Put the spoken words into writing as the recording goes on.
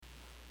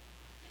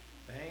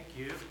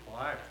you,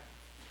 choir.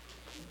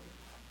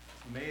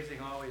 It's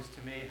amazing always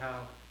to me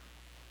how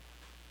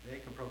they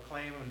can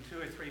proclaim in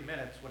 2 or 3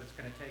 minutes what it's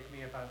going to take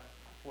me about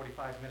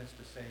 45 minutes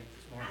to say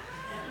this morning.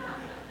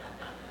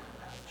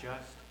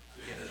 Just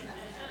kidding.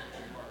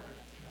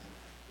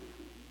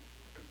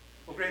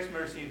 Well, grace,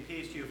 mercy, and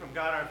peace to you from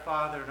God our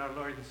Father and our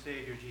Lord and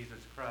Savior, Jesus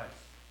Christ.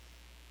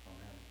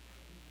 Amen.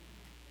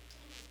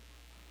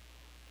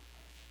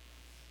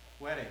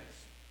 Weddings.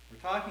 We're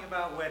talking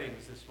about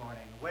weddings this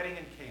morning. A wedding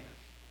in Cana.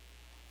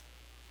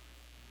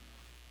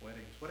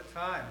 Weddings. What a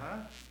time, huh?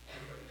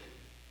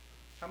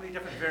 How many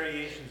different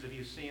variations have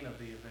you seen of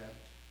the event?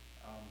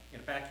 In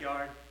a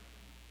backyard?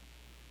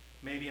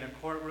 Maybe in a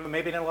courtroom?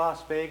 Maybe in a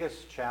Las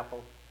Vegas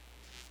chapel?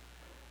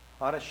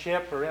 On a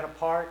ship or in a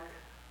park?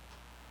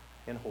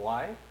 In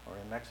Hawaii or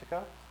in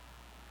Mexico?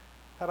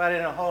 How about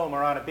in a home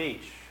or on a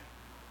beach?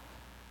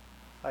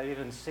 I've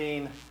even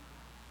seen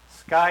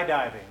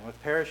skydiving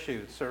with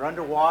parachutes or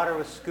underwater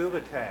with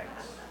scuba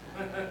tanks.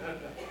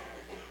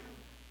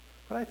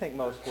 But I think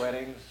most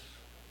weddings,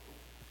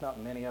 if not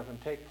many of them,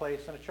 take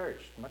place in a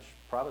church, much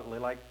probably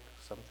like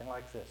something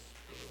like this.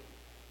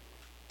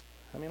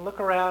 I mean, look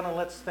around and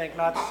let's think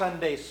not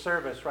Sunday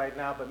service right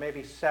now, but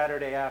maybe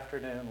Saturday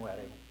afternoon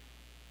wedding.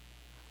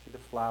 See the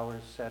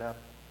flowers set up,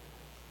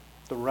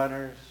 the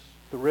runners,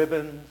 the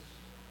ribbons,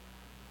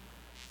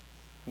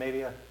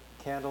 maybe a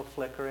candle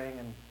flickering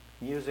and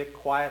music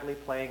quietly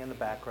playing in the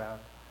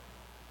background.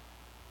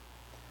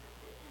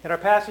 In our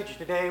passage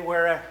today,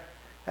 we're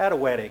at a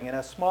wedding in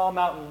a small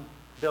mountain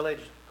village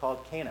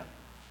called Cana.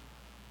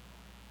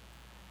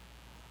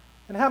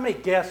 And how many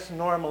guests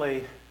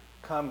normally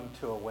come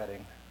to a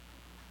wedding?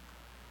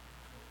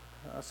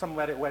 Some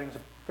weddings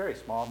are very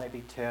small,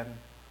 maybe 10.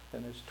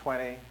 Then there's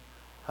 20,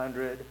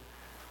 100,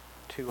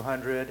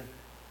 200.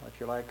 If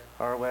you're like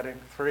our wedding,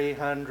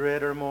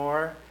 300 or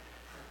more.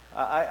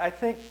 I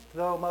think,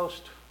 though,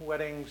 most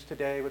weddings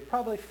today would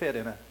probably fit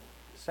in a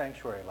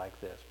sanctuary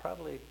like this,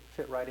 probably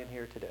fit right in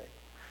here today.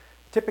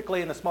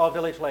 Typically, in a small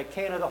village like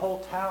Cana, the whole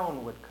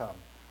town would come.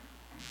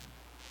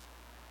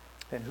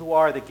 And who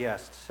are the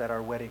guests at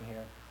our wedding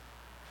here?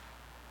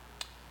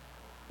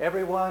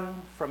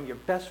 Everyone from your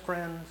best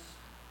friends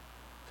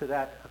to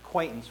that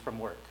acquaintance from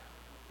work.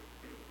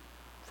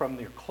 From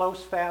your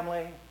close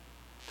family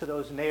to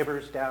those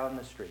neighbors down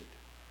the street.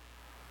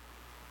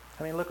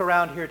 I mean, look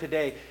around here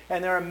today,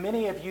 and there are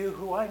many of you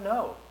who I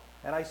know,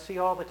 and I see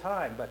all the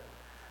time, but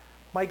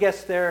my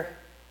guess there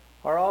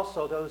are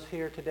also those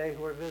here today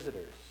who are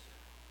visitors.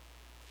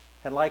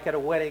 And like at a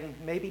wedding,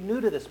 maybe new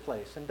to this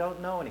place and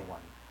don't know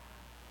anyone.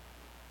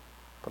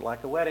 But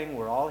like a wedding,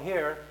 we're all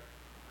here,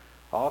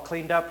 all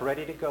cleaned up,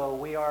 ready to go.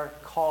 We are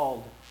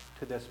called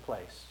to this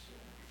place.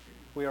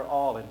 We are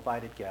all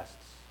invited guests.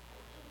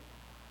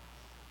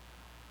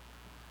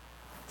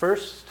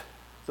 First,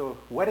 the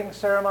wedding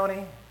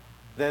ceremony,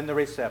 then the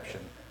reception.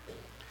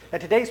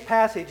 And today's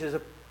passage is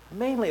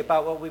mainly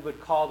about what we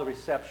would call the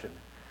reception.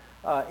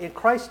 In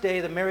Christ's day,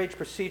 the marriage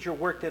procedure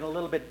worked in a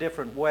little bit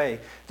different way.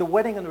 The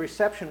wedding and the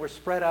reception were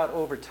spread out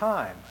over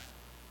time.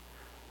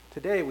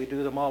 Today, we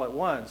do them all at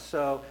once.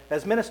 So,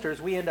 as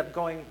ministers, we end up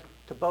going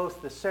to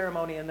both the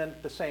ceremony and then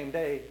the same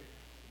day,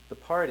 the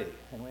party.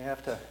 And we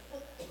have to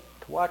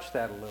watch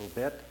that a little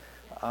bit.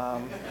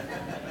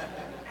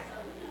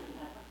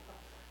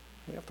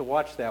 We have to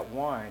watch that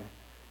wine.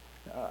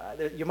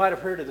 You might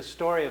have heard of the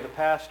story of the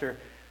pastor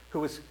who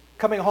was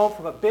coming home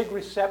from a big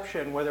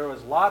reception where there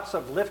was lots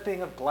of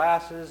lifting of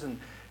glasses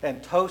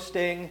and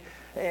toasting.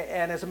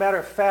 And as a matter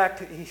of fact,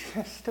 he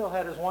still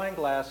had his wine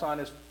glass on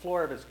his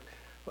floor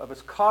of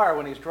his car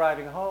when he's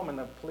driving home, and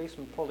the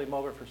policeman pulled him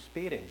over for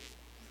speeding.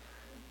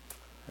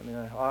 And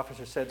the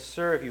officer said,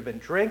 "Sir, have you been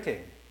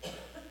drinking?"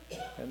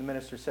 And the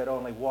minister said,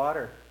 "Only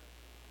water."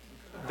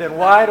 "Then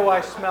why do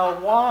I smell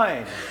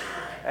wine?"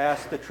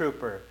 asked the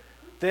trooper.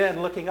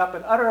 Then, looking up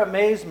in utter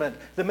amazement,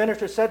 the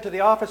minister said to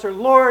the officer,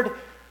 "Lord,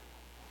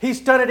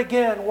 he's done it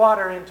again,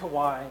 water into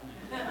wine."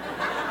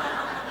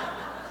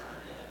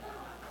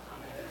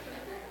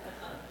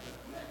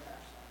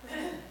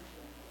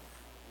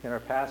 In our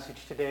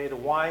passage today, the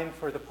wine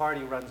for the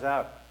party runs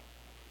out.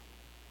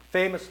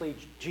 Famously,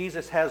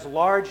 Jesus has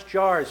large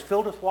jars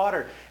filled with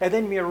water and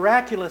then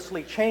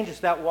miraculously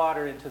changes that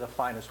water into the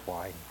finest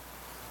wine.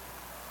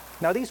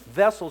 Now, these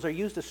vessels are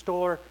used to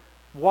store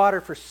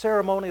water for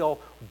ceremonial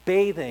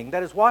bathing.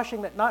 That is,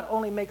 washing that not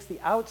only makes the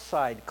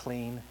outside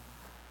clean,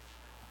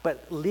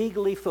 but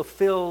legally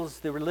fulfills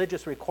the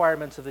religious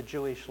requirements of the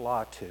Jewish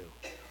law too.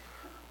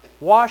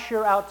 Wash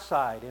your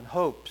outside in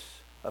hopes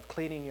of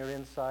cleaning your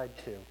inside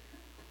too.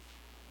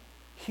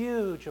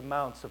 Huge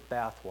amounts of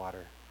bath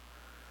water.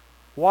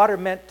 Water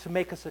meant to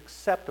make us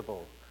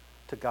acceptable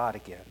to God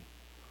again.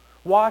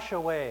 Wash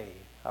away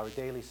our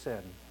daily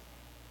sin.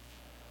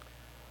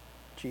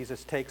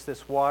 Jesus takes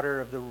this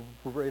water of the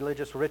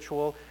religious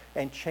ritual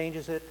and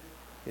changes it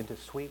into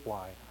sweet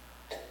wine.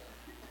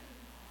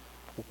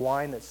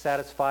 Wine that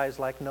satisfies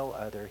like no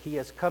other. He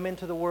has come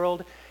into the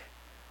world,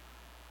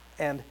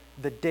 and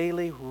the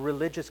daily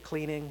religious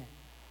cleaning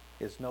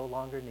is no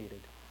longer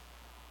needed.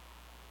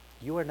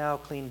 You are now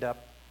cleaned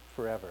up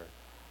forever.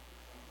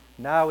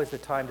 Now is the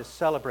time to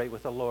celebrate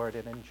with the Lord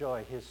and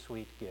enjoy his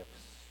sweet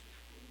gifts.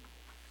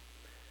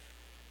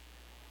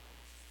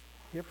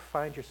 You ever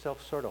find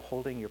yourself sort of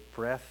holding your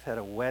breath at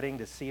a wedding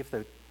to see if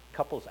the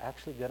couple's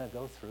actually going to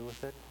go through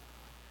with it?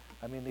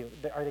 I mean,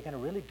 are they going to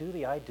really do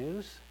the I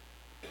do's?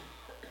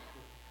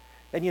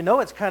 And you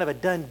know it's kind of a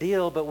done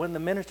deal, but when the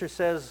minister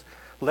says,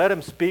 "Let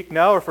him speak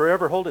now or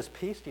forever hold his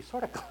peace," do you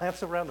sort of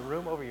glance around the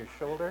room over your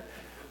shoulder,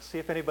 see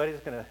if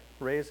anybody's going to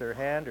raise their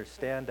hand or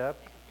stand up?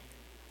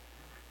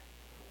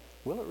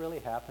 Will it really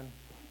happen?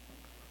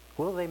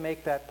 Will they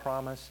make that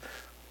promise?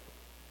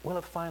 Will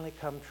it finally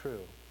come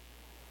true?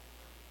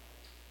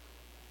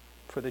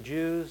 For the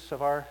Jews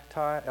of our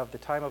time, of the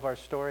time of our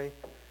story,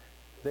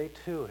 they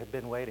too had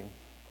been waiting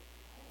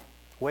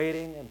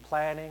and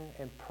planning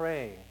and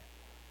praying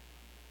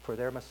for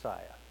their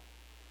Messiah,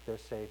 their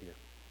Savior.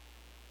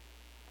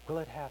 Will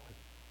it happen?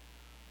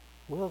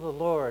 Will the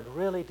Lord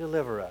really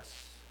deliver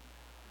us?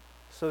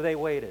 So they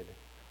waited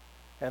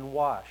and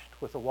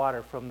washed with the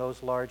water from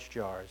those large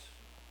jars.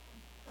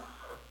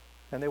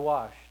 And they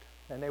washed,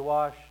 and they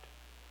washed,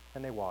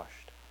 and they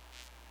washed.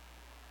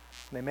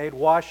 And they made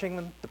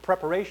washing, the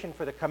preparation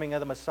for the coming of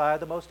the Messiah,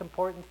 the most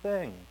important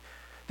thing.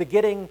 The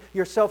getting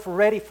yourself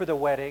ready for the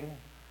wedding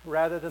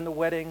rather than the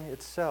wedding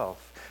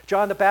itself.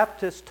 John the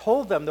Baptist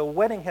told them the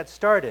wedding had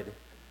started,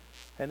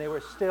 and they were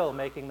still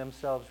making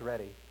themselves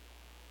ready.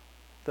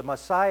 The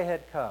Messiah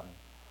had come,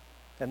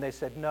 and they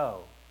said,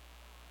 "No,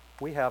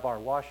 we have our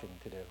washing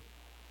to do."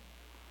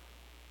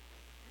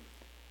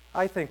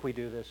 I think we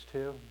do this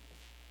too.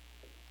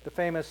 The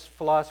famous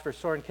philosopher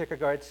Soren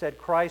Kierkegaard said,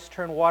 "Christ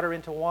turned water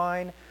into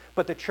wine,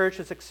 but the church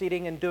is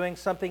succeeding in doing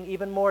something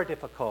even more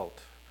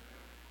difficult.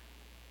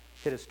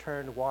 It has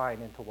turned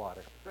wine into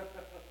water."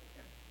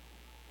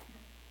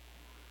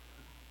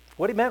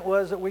 What he meant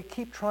was that we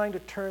keep trying to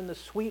turn the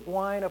sweet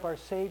wine of our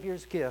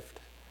Savior's gift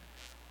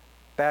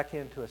back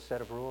into a set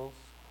of rules.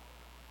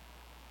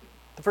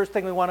 The first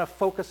thing we want to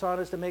focus on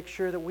is to make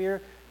sure that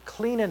we're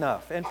clean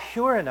enough and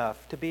pure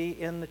enough to be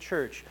in the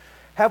church.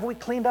 Have we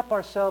cleaned up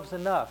ourselves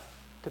enough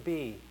to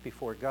be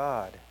before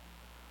God?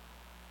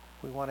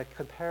 We want to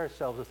compare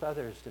ourselves with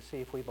others to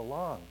see if we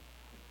belong.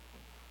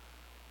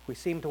 We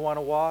seem to want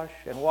to wash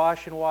and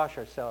wash and wash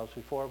ourselves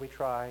before we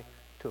try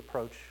to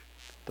approach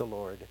the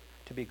Lord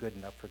to be good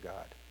enough for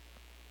God.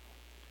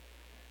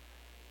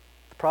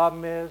 The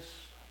problem is,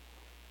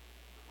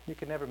 you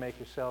can never make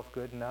yourself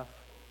good enough.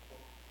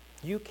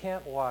 You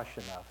can't wash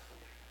enough.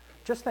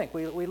 Just think,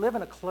 we live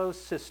in a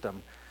closed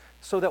system,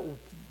 so that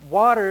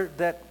water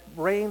that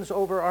rains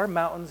over our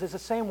mountains is the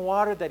same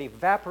water that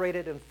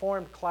evaporated and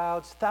formed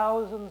clouds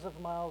thousands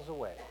of miles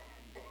away.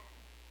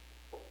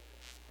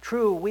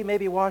 True, we may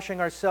be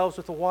washing ourselves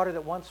with the water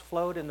that once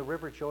flowed in the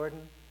River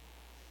Jordan,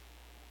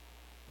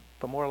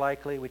 but more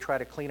likely we try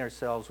to clean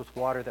ourselves with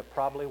water that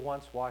probably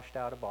once washed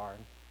out a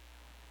barn.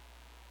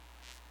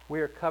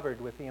 We are covered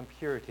with the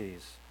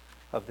impurities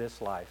of this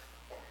life.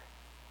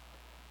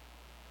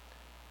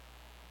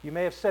 You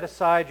may have set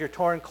aside your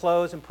torn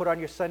clothes and put on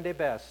your Sunday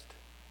best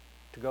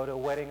to go to a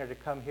wedding or to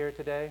come here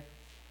today,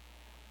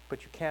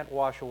 but you can't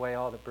wash away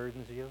all that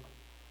burdens you.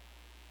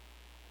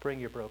 Bring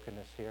your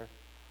brokenness here.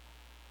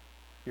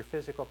 Your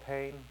physical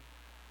pain,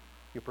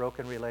 your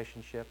broken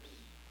relationships,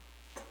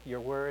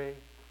 your worry,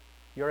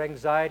 your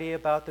anxiety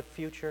about the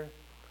future,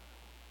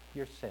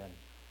 your sin,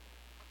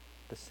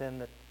 the sin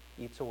that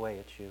eats away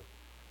at you.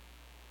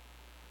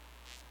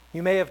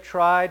 You may have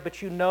tried,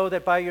 but you know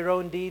that by your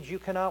own deeds you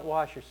cannot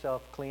wash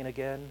yourself clean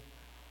again.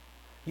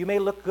 You may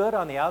look good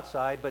on the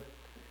outside, but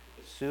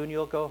soon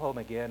you'll go home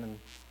again and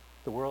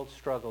the world's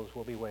struggles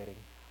will be waiting.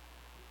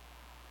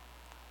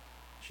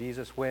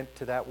 Jesus went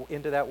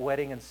into that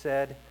wedding and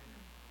said,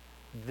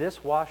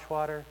 "This wash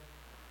water,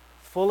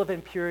 full of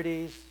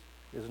impurities,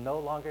 is no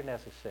longer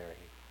necessary.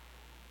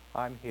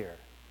 I'm here.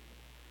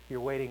 Your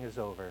waiting is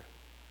over.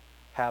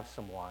 Have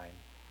some wine.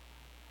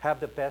 Have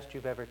the best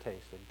you've ever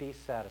tasted. Be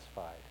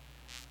satisfied.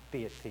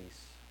 Be at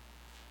peace."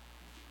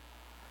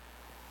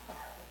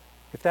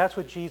 If that's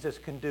what Jesus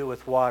can do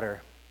with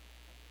water,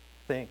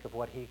 think of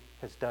what he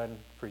has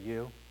done for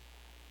you.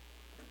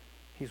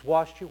 He's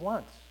washed you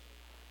once,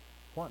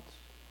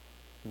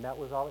 and that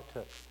was all it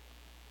took.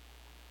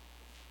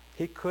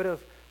 You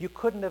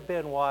couldn't have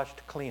been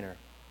washed cleaner.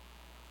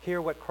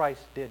 Hear what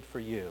Christ did for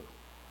you.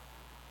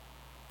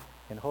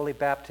 In holy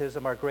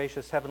baptism, our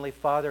gracious Heavenly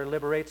Father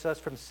liberates us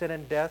from sin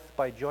and death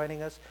by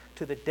joining us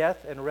to the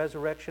death and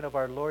resurrection of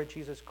our Lord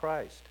Jesus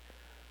Christ.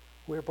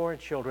 We're born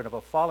children of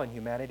a fallen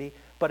humanity,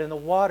 but in the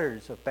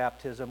waters of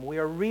baptism, we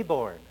are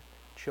reborn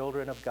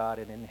children of God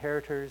and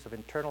inheritors of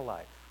eternal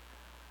life.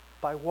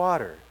 By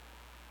water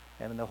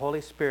and in the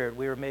Holy Spirit,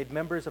 we are made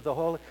members of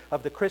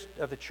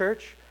the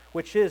church,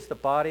 which is the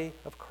body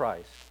of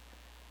Christ.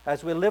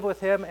 As we live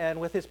with him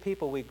and with his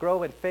people, we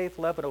grow in faith,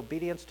 love, and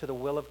obedience to the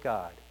will of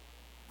God.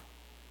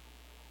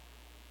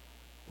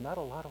 Not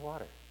a lot of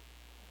water.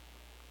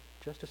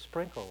 Just a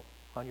sprinkle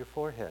on your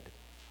forehead.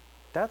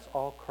 That's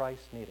all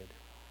Christ needed.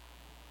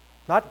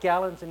 Not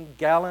gallons and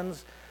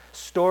gallons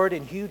stored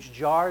in huge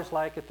jars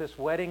like at this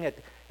wedding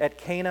at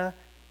Cana.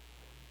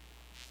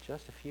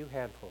 Just a few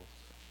handfuls.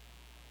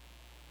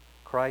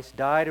 Christ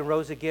died and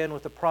rose again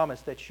with the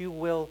promise that you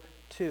will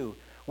too.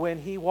 When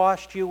he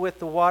washed you with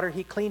the water,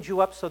 he cleaned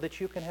you up so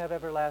that you can have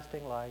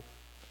everlasting life.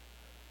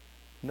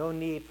 No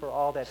need for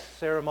all that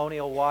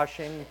ceremonial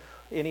washing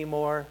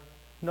anymore.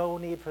 No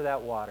need for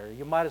that water.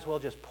 You might as well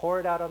just pour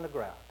it out on the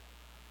ground.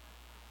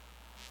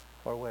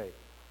 Or wait.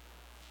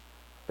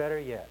 Better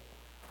yet,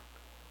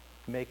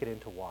 make it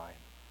into wine.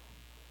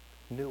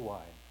 New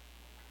wine.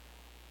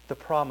 The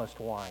promised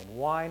wine.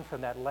 Wine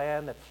from that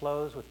land that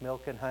flows with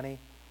milk and honey.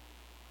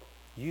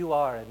 You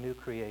are a new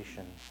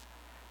creation.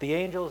 The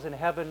angels in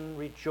heaven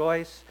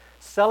rejoice,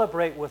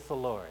 celebrate with the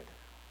Lord.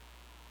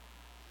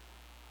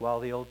 While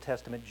the Old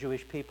Testament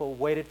Jewish people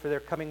waited for their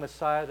coming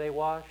Messiah, they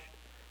washed,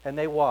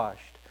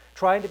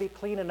 trying to be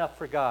clean enough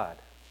for God.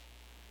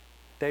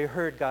 They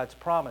heard God's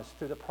promise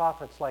through the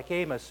prophets like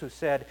Amos, who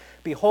said,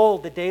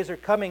 "Behold, the days are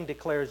coming,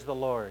 declares the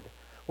Lord,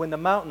 when the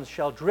mountains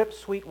shall drip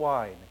sweet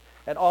wine,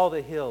 and all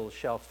the hills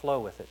shall flow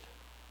with it."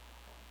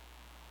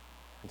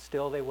 And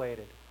still they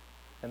waited,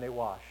 and they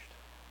washed.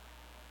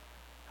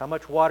 How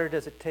much water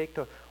does it take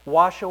to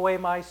wash away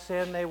my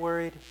sin, they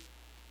worried.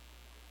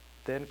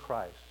 Then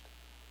Christ,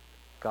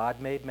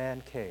 God-made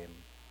man, came.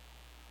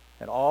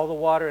 And all the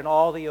water in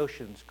all the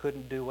oceans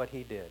couldn't do what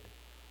he did.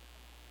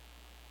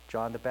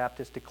 John the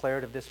Baptist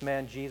declared of this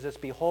man, Jesus,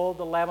 "Behold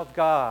the Lamb of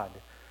God,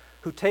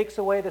 who takes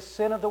away the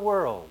sin of the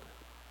world."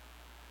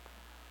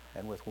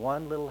 And with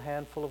one little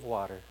handful of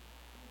water,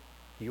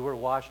 you were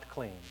washed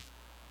clean.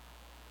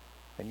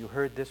 And you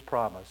heard this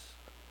promise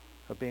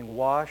of being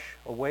washed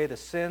away the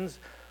sins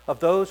of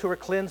those who are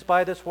cleansed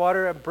by this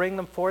water and bring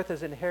them forth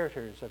as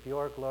inheritors of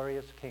your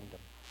glorious kingdom.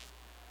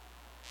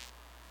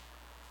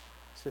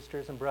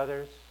 Sisters and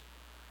brothers,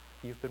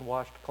 you've been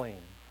washed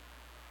clean.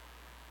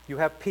 You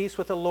have peace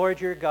with the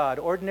Lord your God.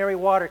 Ordinary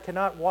water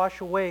cannot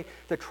wash away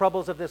the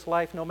troubles of this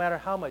life, no matter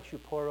how much you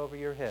pour over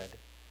your head.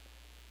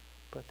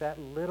 But that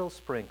little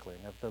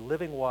sprinkling of the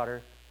living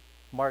water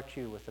marks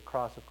you with the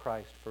cross of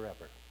Christ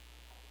forever.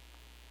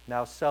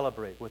 Now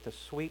celebrate with the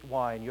sweet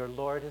wine your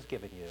Lord has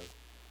given you.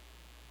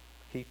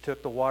 He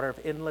took the water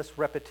of endless,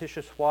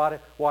 repetitious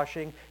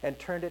washing and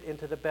turned it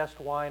into the best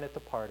wine at the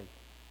party.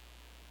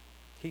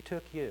 He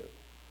took you,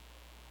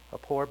 a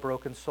poor,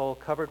 broken soul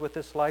covered with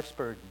this life's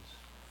burdens,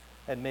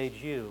 and made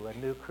you a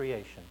new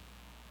creation.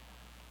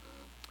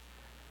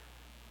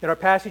 In our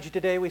passage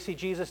today, we see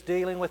Jesus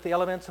dealing with the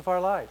elements of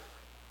our life: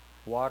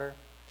 water,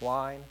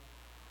 wine,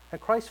 and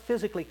Christ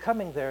physically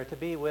coming there to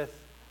be with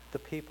the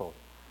people.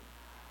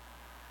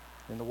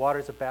 In the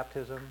waters of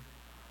baptism,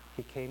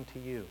 he came to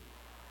you.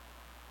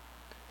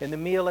 In the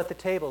meal at the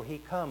table, he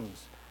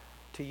comes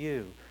to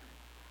you.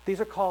 These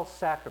are called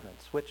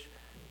sacraments, which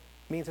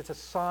means it's a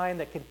sign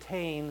that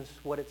contains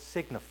what it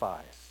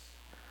signifies.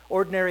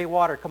 Ordinary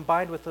water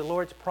combined with the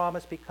Lord's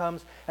promise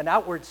becomes an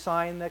outward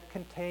sign that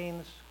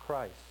contains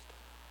Christ.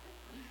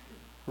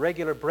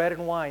 Regular bread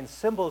and wine,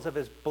 symbols of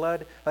his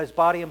blood, his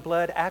body and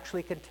blood,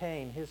 actually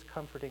contain his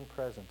comforting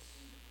presence.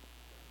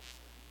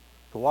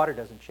 The water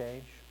doesn't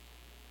change.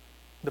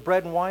 The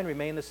bread and wine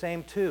remain the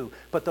same too,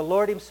 but the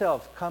Lord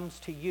himself comes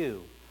to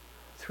you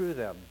through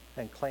them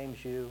and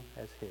claims you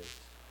as his.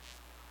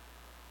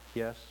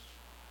 Yes,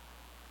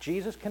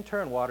 Jesus can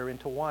turn water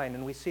into wine,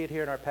 and we see it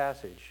here in our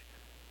passage.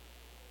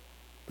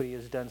 But he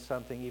has done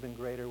something even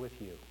greater with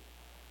you.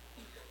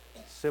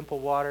 Simple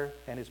water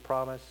and his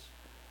promise,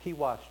 he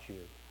washed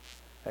you,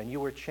 and you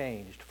were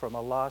changed from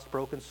a lost,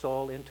 broken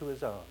soul into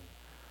his own,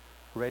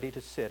 ready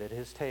to sit at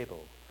his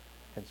table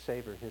and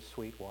savor his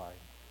sweet wine.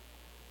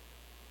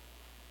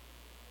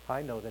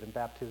 I know that in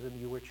baptism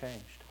you were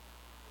changed.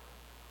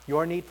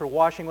 Your need for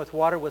washing with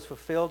water was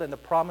fulfilled, and the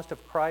promise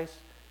of Christ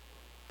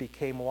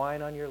became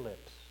wine on your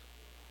lips.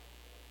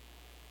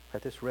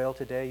 At this rail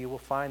today, you will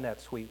find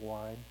that sweet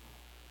wine,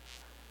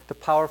 the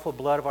powerful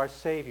blood of our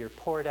Savior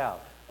poured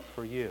out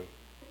for you.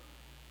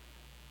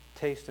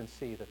 Taste and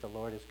see that the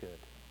Lord is good.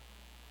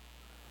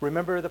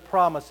 Remember the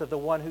promise of the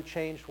one who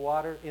changed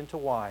water into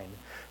wine,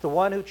 the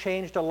one who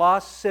changed a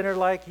lost sinner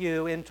like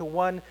you into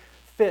one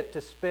fit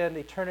to spend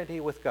eternity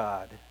with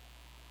God.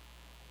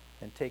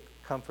 And take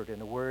comfort in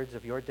the words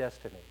of your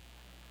destiny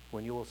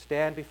when you will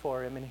stand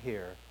before him and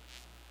hear,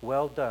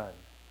 "Well done,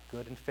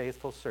 good and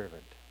faithful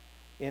servant.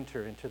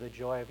 Enter into the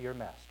joy of your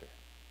master."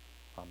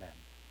 Amen.